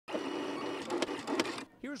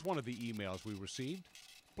Here's one of the emails we received.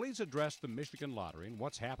 Please address the Michigan Lottery and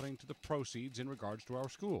what's happening to the proceeds in regards to our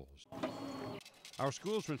schools. Our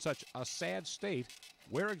schools are in such a sad state.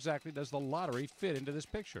 Where exactly does the lottery fit into this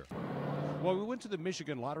picture? Well, we went to the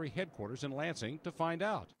Michigan Lottery headquarters in Lansing to find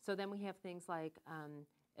out. So then we have things like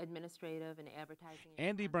administrative and advertising.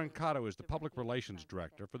 Andy Brancato is the public relations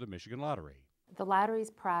director for the Michigan Lottery. The lottery's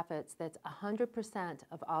profits, that's 100%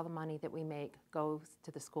 of all the money that we make goes to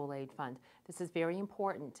the school aid fund. This is very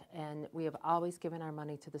important, and we have always given our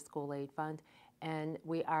money to the school aid fund, and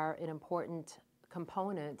we are an important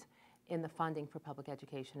component in the funding for public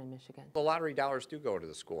education in Michigan. The lottery dollars do go to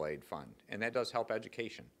the school aid fund, and that does help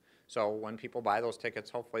education. So when people buy those tickets,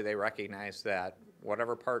 hopefully they recognize that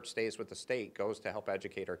whatever part stays with the state goes to help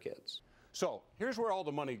educate our kids. So here's where all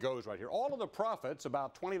the money goes right here. All of the profits,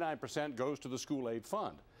 about 29%, goes to the school aid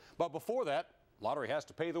fund. But before that, lottery has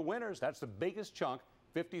to pay the winners. That's the biggest chunk,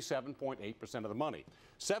 57.8% of the money.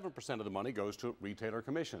 7% of the money goes to retailer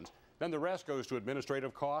commissions. Then the rest goes to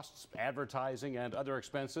administrative costs, advertising, and other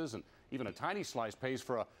expenses, and even a tiny slice pays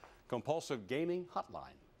for a compulsive gaming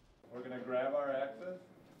hotline. We're going to grab our access.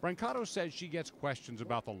 Brancato says she gets questions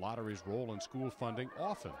about the lottery's role in school funding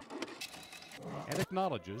often, and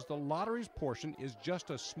acknowledges the lottery's portion is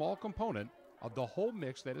just a small component of the whole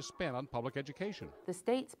mix that is spent on public education. The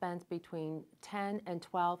state spends between $10 and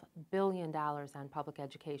 $12 billion on public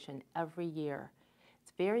education every year.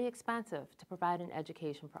 It's very expensive to provide an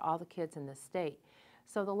education for all the kids in the state.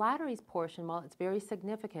 So the lottery's portion, while it's very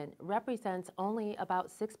significant, represents only about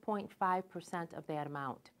 6.5% of that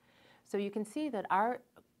amount. So you can see that our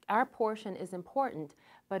portion is important,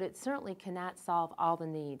 but it certainly cannot solve all the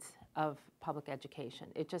needs of public education.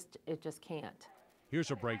 It just can't. Here's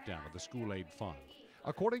a breakdown of the school aid fund.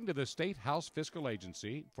 According to the State House Fiscal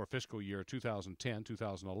Agency for fiscal year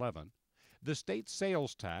 2010-2011, the state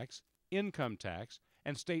sales tax, income tax,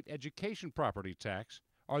 and state education property tax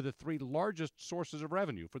are the three largest sources of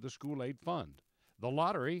revenue for the school aid fund. The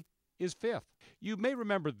lottery is fifth. You may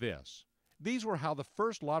remember this. These were how the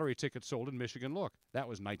first lottery tickets sold in Michigan looked. That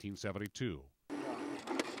was 1972.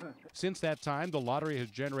 Since that time, the lottery has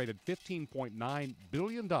generated $15.9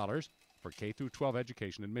 billion for K-12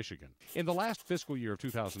 education in Michigan. In the last fiscal year of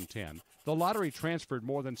 2010, the lottery transferred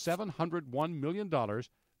more than $701 million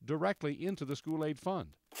directly into the school aid fund.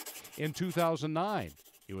 In 2009,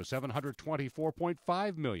 it was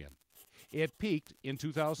 $724.5 million. It peaked in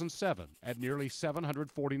 2007 at nearly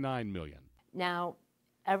 $749 million. Now,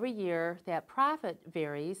 every year that profit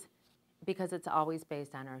varies because it's always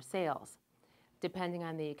based on our sales. Depending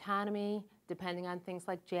on the economy, depending on things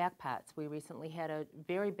like jackpots. We recently had a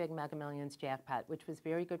very big Mega Millions jackpot, which was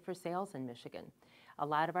very good for sales in Michigan. A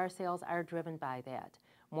lot of our sales are driven by that.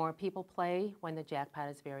 More people play when the jackpot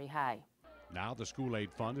is very high. Now the school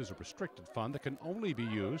aid fund is a restricted fund that can only be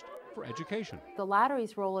used for education. The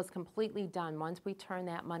lottery's role is completely done. Once we turn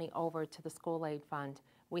that money over to the school aid fund,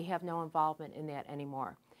 we have no involvement in that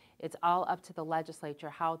anymore. It's all up to the legislature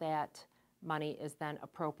how that money is then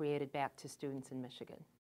appropriated back to students in Michigan.